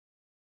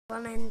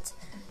And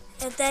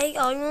today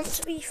I want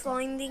to be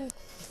finding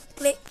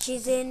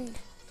glitches in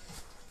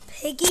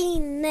Piggy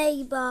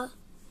Neighbour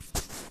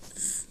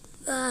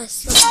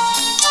versus.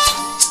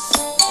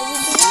 I was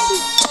already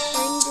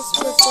playing this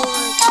before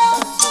I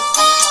started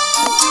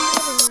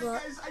recording,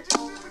 but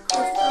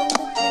I found a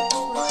glitch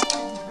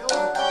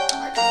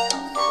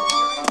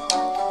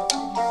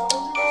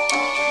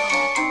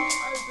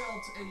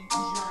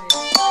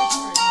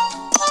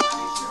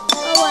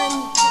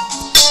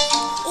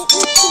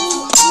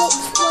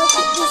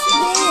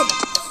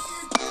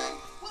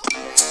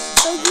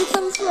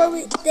throw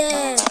it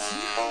there.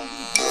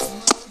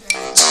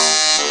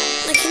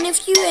 Like, and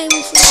if you aim for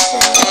it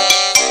there,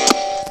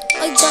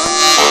 I done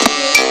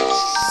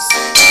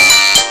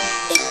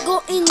it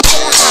got into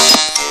the house.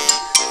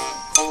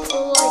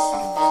 Or like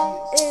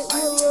it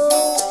will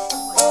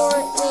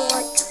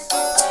like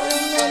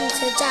bring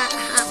into that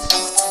house.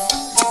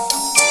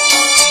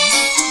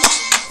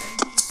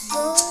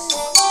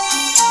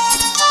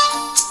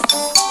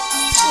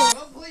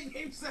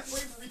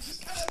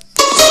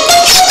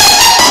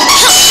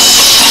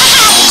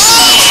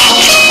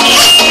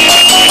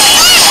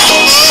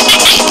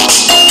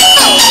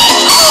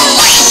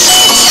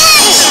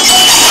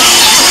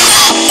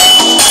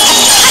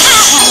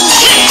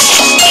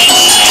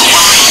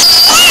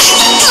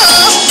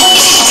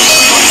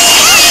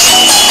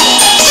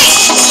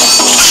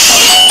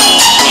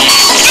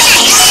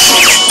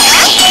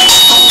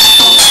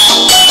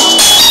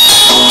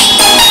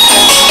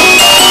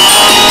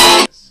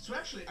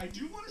 I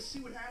do want to see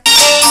what happens.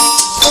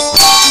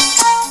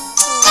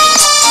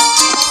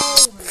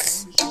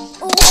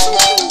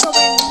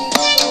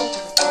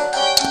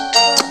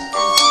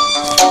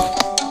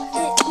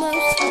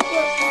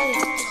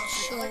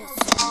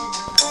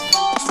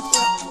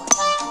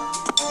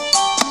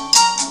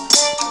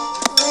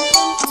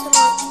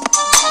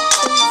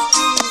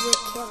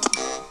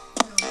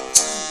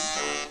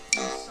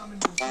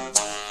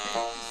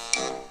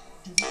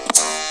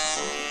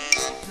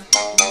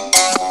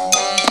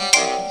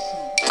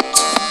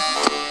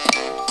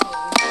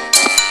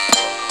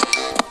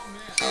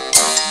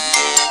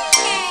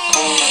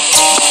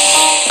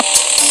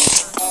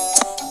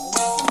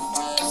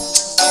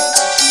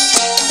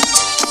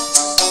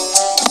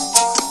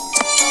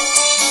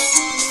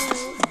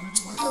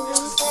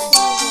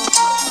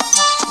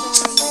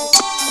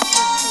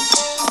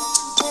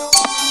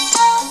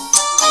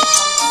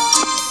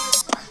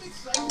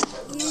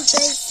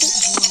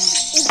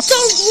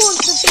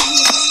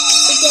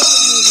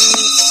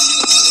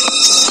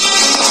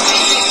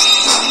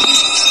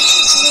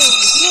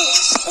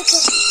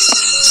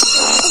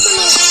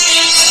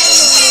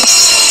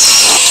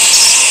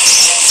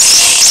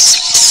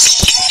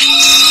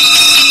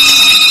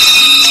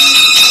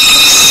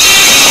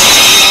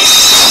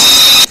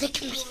 The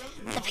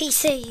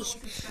PC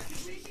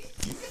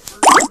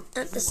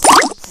at the same time.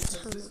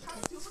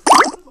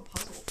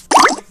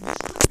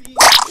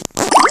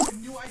 A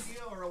new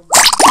idea or a way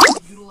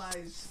to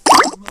utilize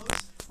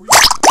modes where you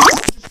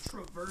can just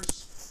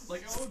traverse,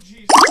 like, oh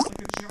geez, like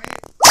a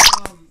giant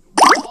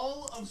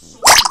wall of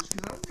soldiers.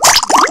 Because I don't think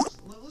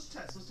let's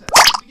test. If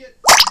we get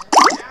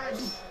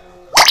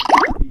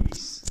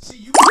see,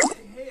 you can get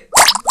hit,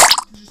 and you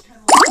have to just kind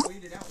of like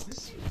wait it out. This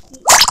seems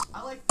cool.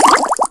 I like this.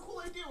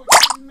 Cool idea what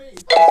you made.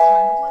 It's kind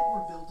of like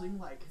we're building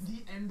like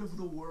the end of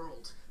the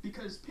world.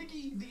 Because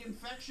Piggy, the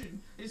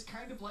infection, is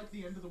kind of like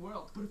the end of the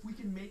world. But if we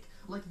can make,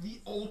 like,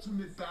 the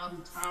ultimate battle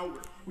tower,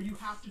 where you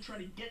have to try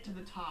to get to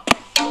the top.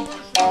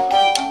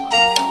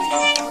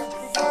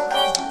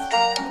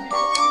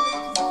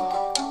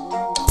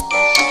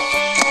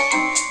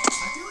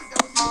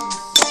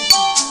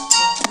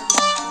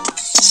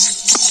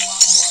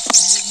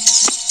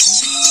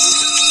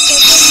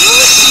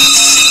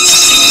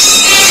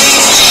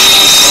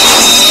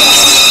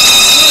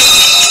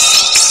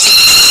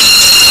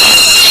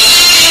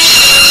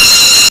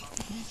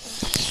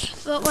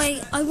 But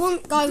wait, I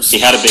want guys. He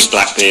had a big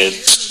black beard. He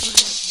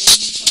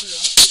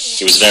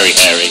was very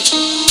hairy.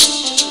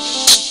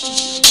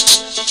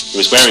 He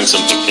was wearing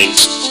something pink.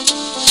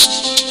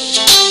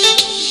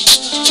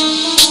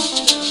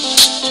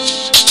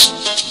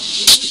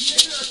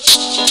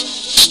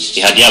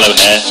 He had yellow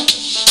hair.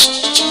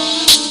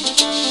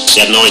 He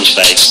had an orange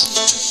face.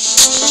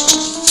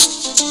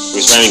 He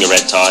was wearing a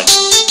red tie.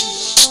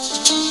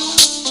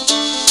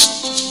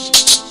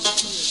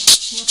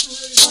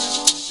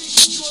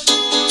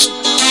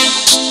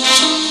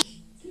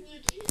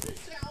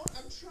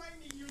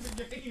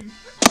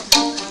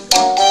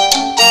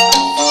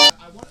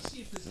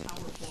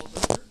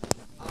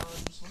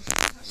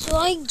 So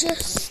I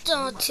just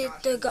started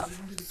the go.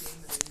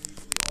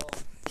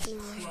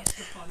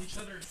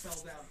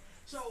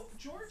 So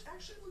George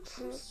actually looks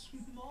so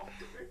small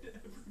compared to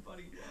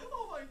everybody.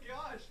 Oh my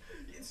gosh!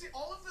 See,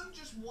 all of them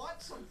just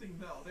want something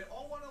though. They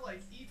all want to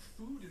like eat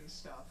food and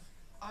stuff.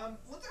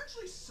 Let's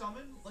actually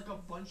summon like a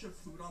bunch of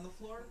food on the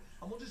floor,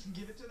 and we'll just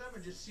give it to them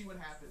and just see what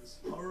happens.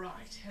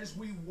 Alright, as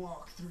we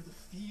walk through the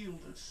field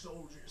of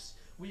soldiers,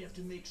 we have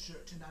to make sure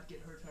to not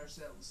get hurt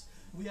ourselves.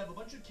 We have a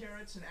bunch of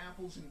carrots and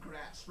apples and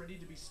grass ready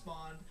to be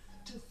spawned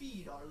to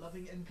feed our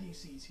loving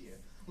NPCs here.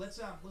 Let's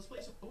play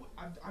some. Oh,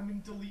 I'm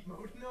in delete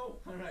mode. No.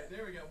 All right,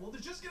 there we go. Well,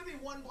 there's just gonna be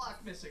one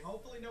block missing.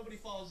 Hopefully nobody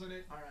falls in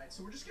it. All right,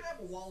 so we're just gonna have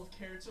a wall of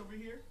carrots over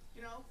here.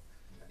 You know.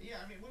 Yeah,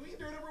 I mean, we can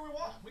do whatever we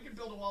want. We can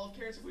build a wall of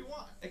carrots if we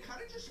want. It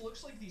kind of just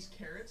looks like these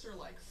carrots are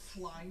like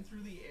flying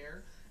through the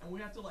air, and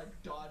we have to like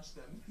dodge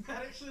them.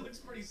 That actually looks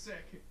pretty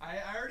sick. I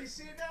already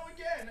see it now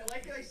again.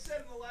 Like I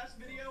said in the last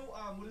video,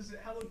 what is it,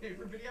 Hello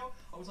Neighbor video?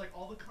 I was like,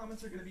 all the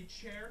comments are gonna be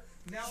chair.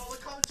 Now all the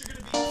comments are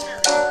gonna be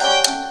carrot.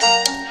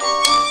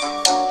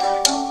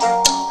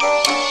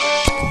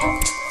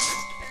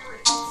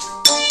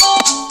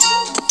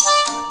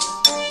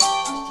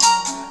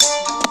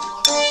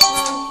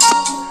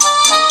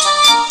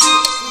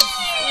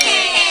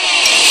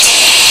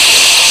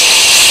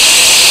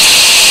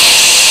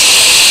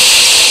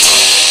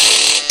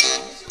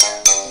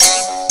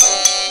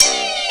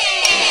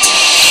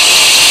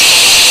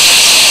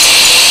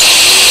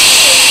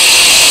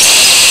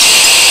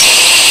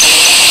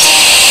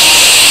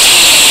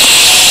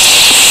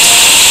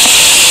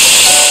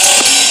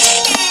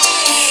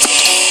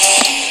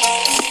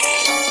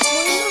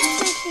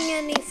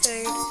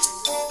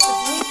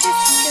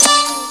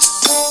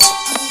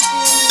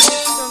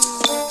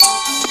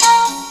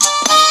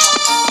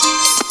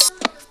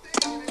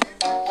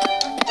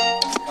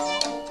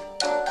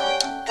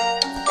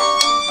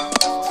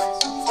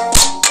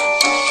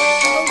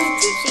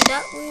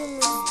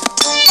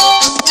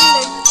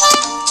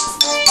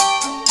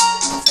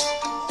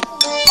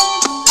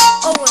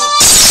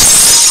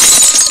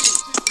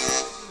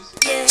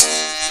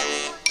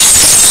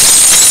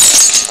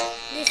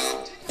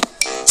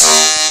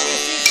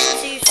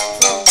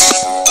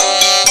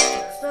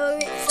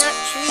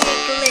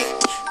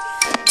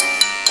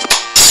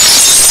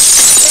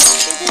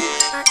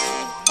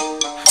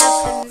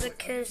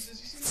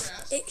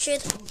 It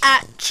should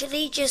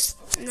actually just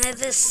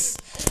never.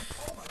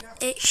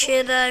 It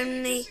should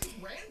only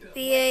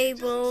be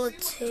able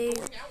to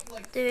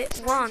do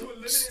it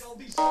once.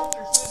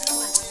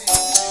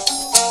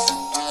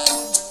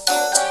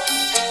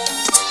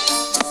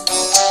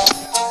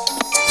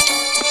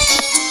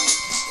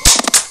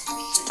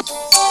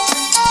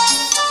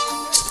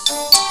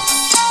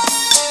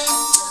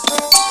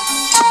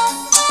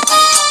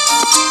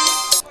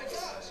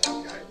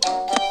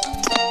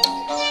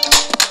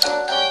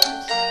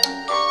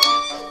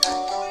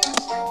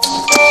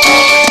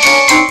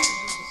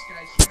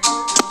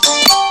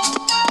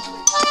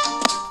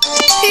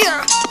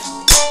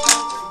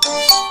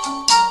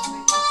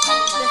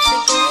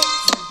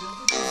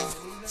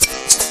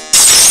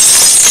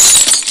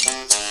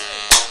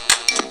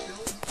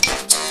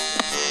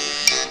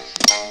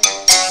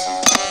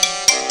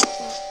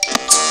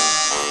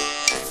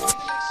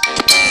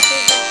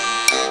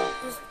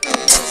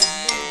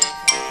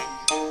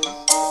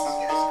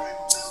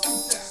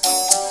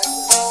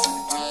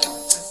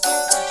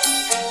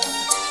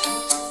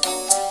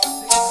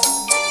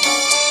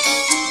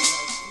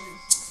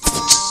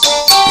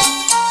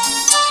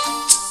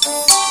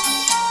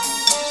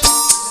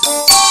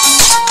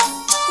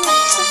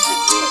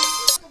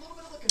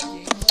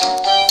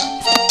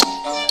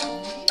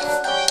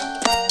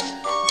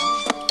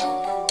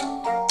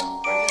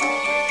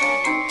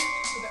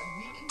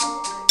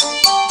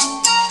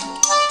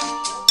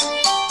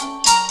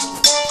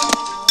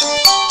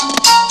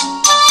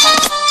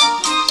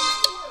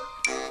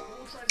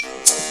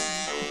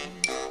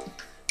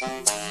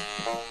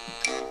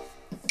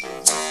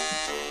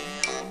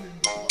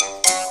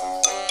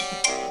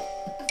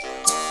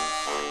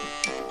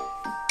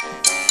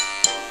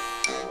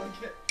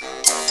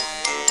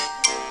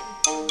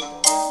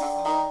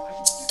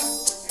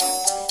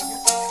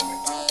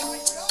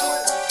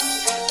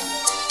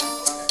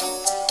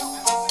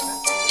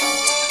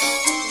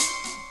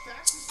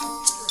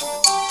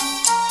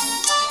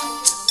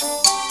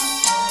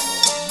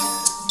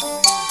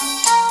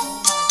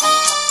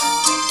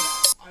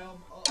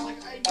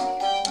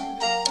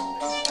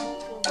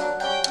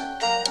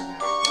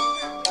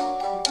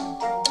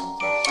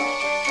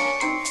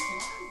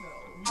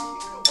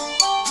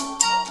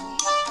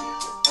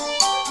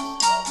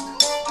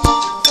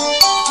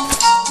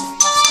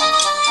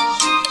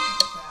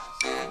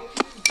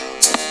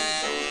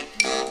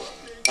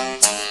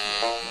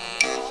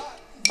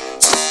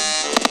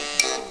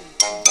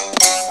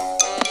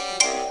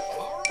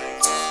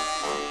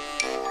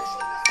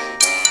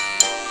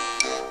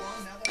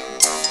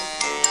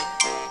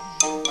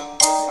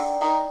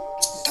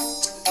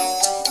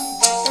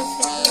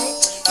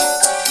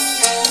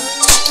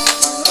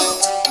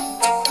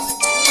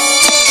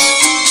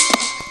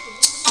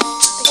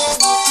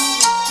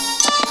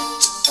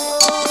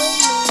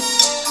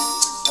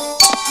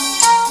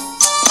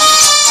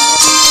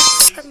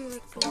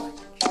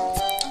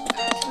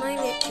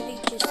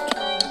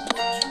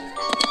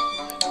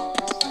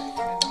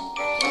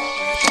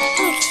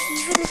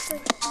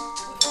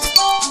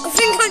 I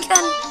think I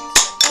can.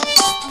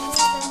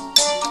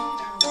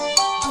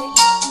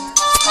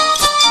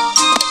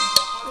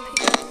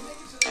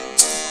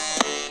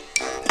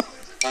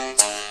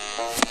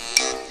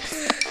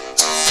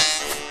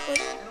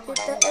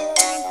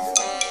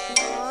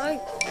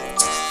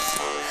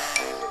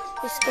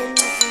 This game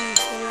doesn't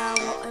allow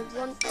what I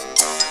want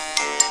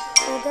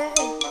today.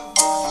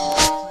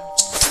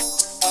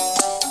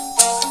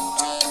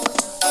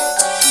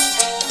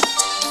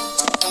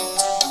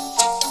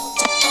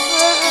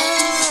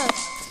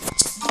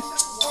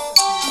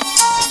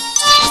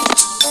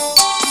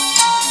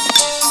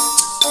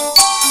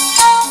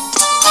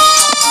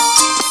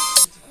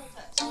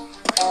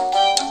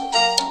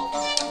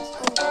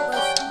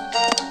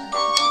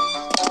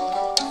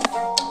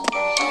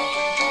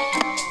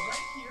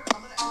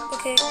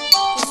 Okay,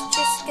 let's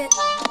just get a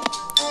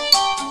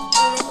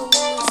little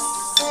escape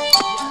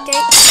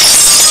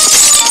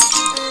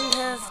and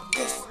have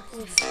this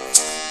with,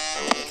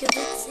 because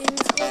it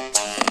seems like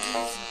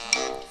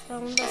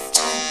found us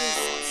on this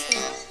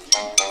tree.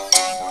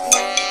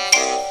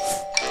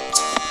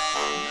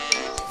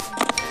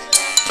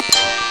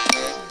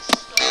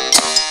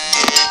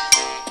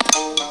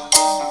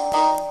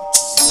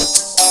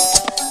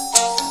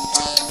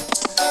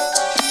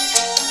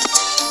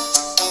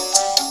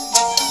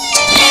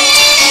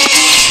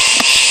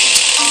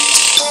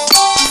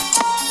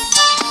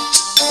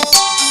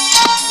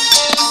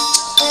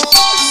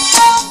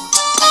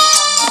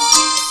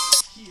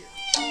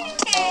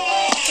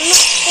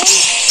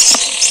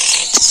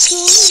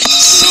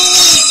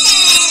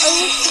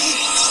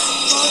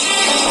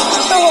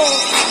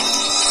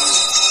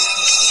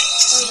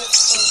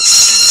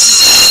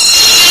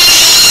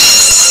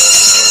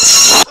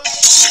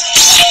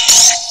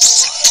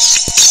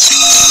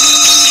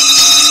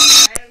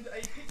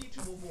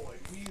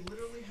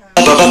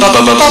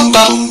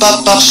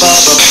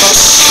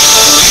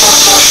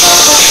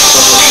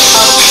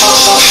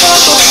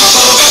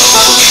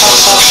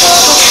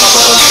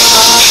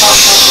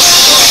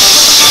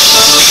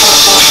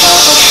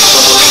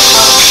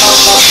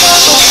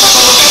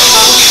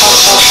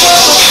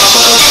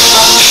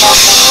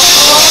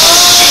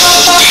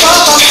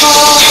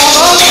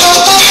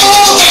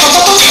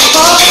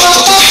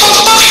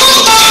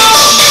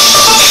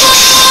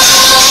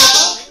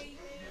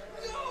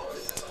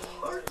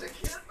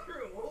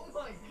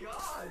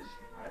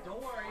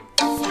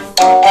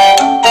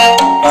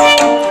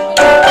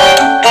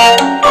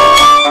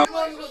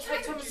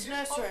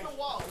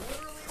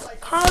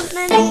 Can't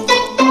many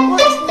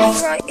watch me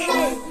right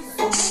here.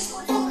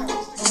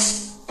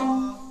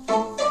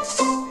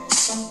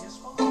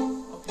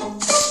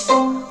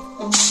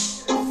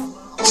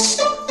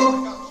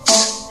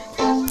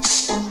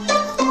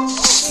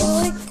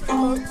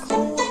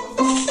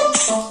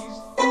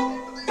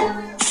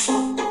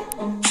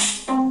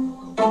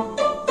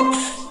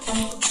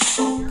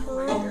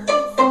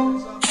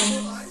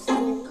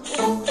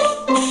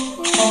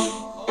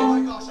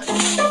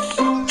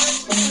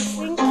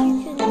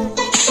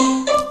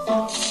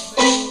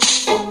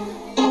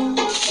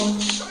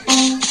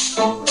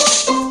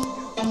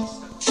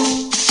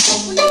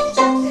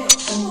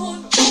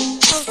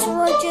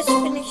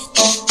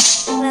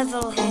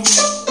 Level here.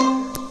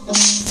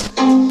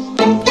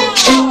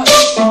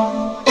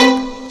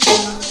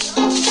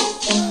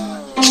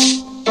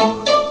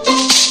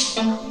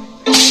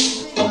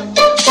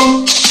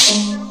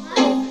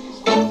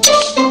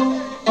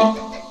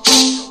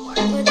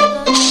 Where did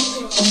I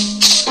do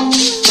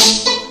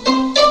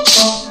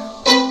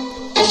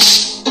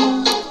it?